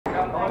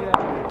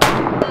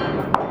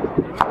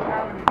Guys,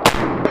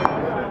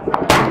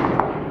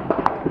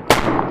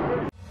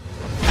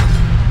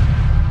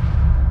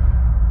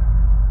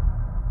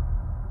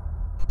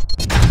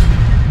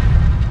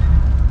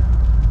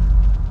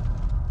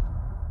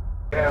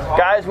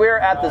 we're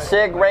at the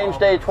SIG Range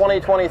Day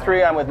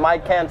 2023. I'm with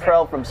Mike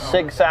Cantrell from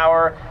SIG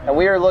Sauer, and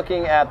we are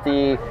looking at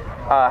the,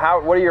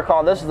 what do you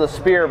call it? This is the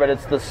Spear, but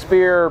it's the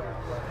Spear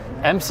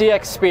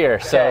MCX-Spear.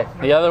 So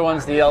the other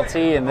one's the LT,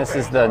 and this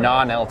is the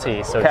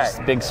non-LT, so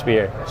just big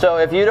Spear. So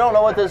if you don't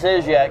know what this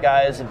is yet,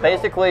 guys,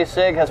 basically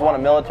SIG has won a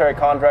military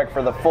contract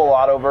for the full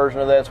auto version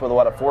of this with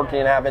what, a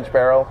 14.5-inch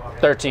barrel?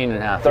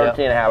 13.5.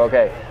 13.5.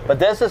 Okay. But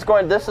this is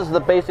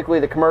basically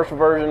the commercial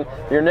version.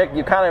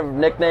 You kind of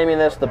nicknaming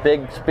this the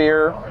Big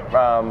Spear.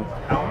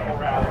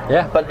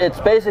 But it's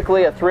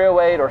basically a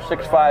 308 or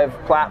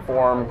 6.5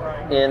 platform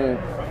in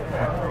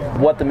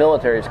what the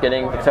military is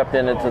getting, except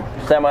in it's a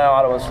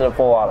semi-auto instead of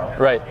full auto.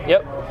 Right.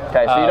 Yep.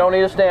 Okay. So you don't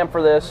need a stamp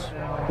for this.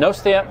 No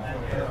stamp.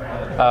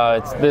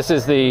 This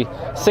is the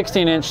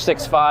 16-inch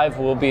 6.5.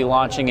 We'll be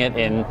launching it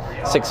in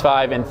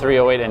 6.5 and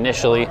 308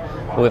 initially,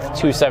 with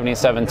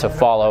 277 to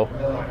follow.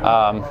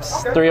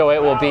 308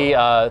 will be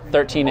a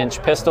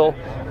 13-inch pistol,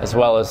 as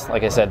well as,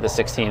 like I said, the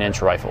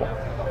 16-inch rifle.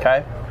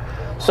 Okay.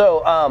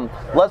 So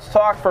let's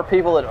talk for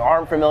people that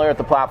aren't familiar with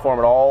the platform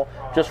at all.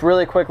 Just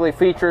really quickly,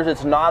 features.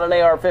 It's not an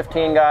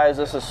AR-15, guys.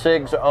 This is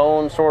SIG's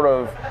own sort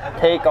of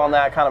take on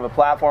that kind of a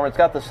platform. It's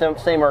got the same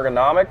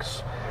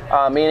ergonomics,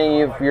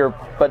 meaning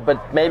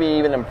but maybe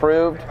even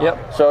improved.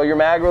 Yep. So your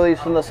mag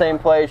release in the same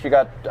place. You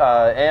got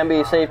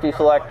ambi safety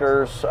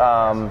selectors.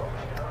 I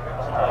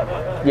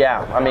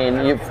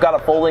mean, you've got a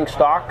folding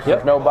stock. So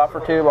there's no buffer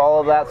tube. All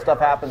of that stuff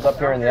happens up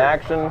here in the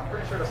action.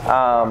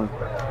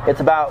 It's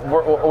about,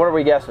 what are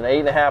we guessing?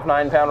 8.5,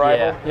 9-pound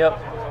rifle. Yeah. Yep.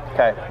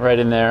 Okay. Right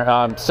in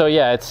there. So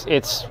yeah,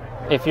 it's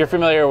if you're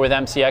familiar with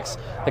MCX,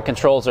 the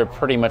controls are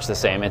pretty much the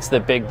same. It's the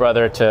big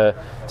brother to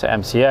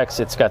MCX.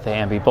 It's got the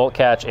ambi bolt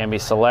catch,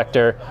 ambi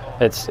selector.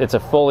 It's a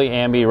fully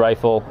ambi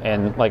rifle,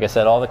 and like I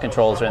said, all the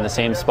controls are in the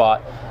same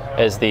spot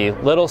as the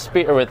little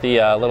Spear with the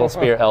little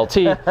Spear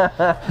LT,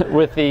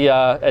 with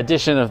the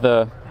addition of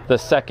the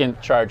second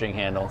charging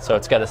handle. So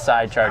it's got a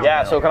side charging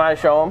handle. So can I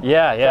show them?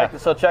 Yeah.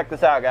 So check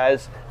this out,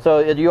 guys. So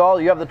you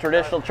have the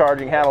traditional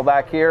charging handle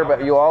back here,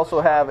 but you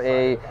also have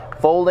a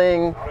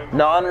folding,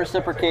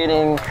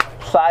 non-reciprocating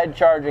side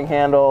charging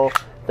handle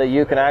that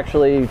you can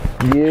actually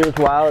use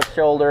while it's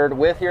shouldered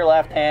with your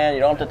left hand.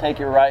 You don't have to take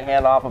your right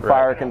hand off of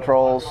fire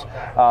controls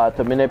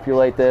to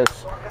manipulate this.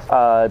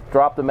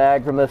 Drop the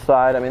mag from this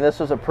side. I mean, this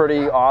is a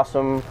pretty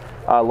awesome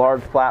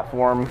large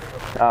platform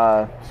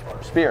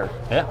Spear.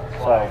 Yeah.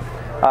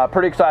 So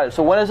pretty excited.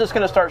 So when is this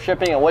going to start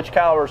shipping, and which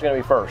caliber is going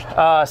to be first?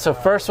 So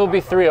first will be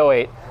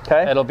 308.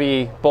 Okay. It'll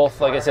be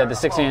both, like I said, the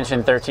 16-inch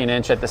and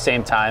 13-inch at the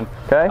same time.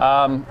 Okay.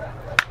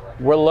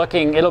 We're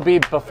looking, it'll be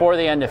before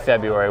the end of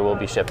February we'll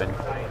be shipping.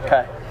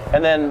 Okay.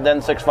 And then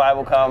 6.5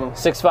 will come?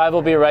 6.5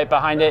 will be right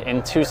behind it,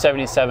 and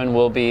 277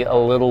 will be a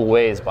little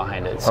ways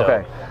behind it.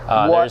 So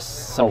there's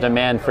some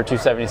demand for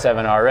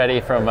 277 already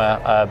from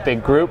a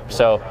big group,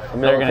 so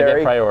they're going to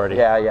get priority.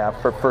 Yeah,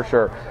 for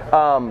sure.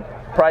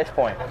 Price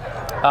point?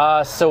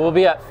 So we'll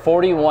be at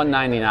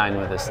 $41.99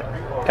 with this thing.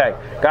 Okay,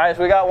 guys,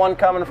 we got one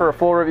coming for a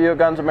full review of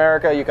Guns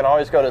America. You can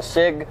always go to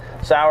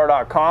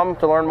sigsauer.com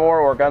to learn more,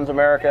 or Guns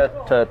America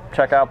to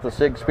check out the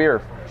SIG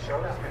Spear.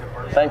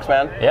 Thanks,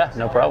 man. Yeah,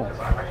 no problem.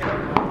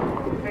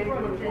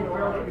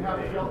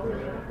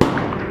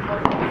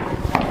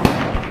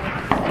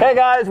 Hey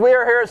guys, we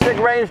are here at SIG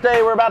Range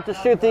Day. We're about to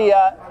shoot the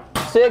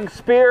SIG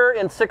Spear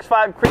in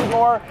 6.5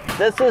 Creedmoor.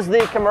 This is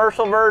the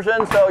commercial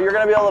version, so you're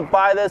going to be able to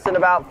buy this in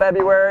about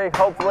February,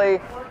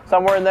 hopefully,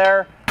 somewhere in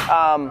there.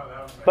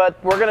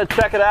 But we're going to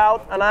check it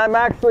out, and I'm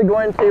actually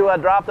going to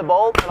drop the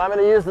bolt, and I'm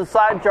going to use the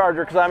side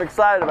charger because I'm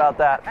excited about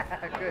that.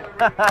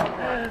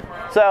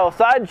 So,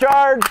 side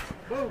charge.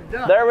 Boom,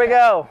 there we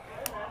go.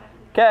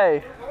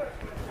 Okay.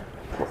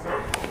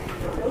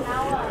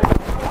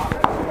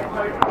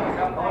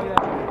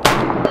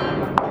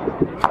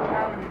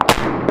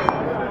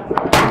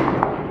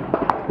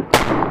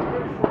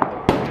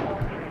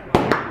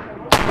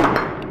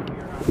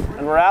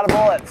 And we're out of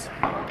bullets.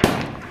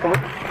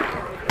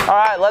 All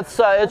right, let's.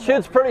 It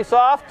shoots pretty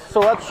soft, so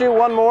let's shoot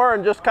one more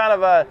and just kind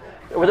of.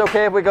 It was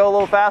okay if we go a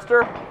little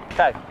faster.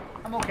 Okay.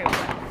 I'm okay with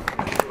that.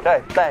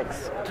 Okay,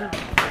 thanks.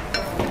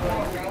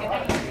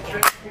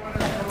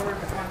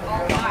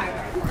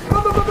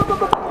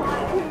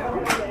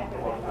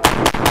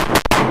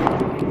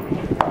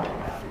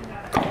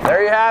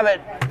 There you have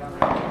it.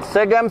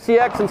 SIG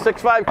MCX and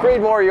 6.5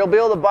 Creedmoor. You'll be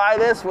able to buy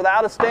this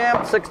without a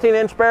stamp,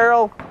 16-inch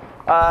barrel.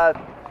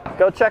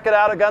 Go check it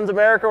out at Guns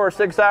America or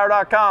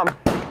sigsauer.com.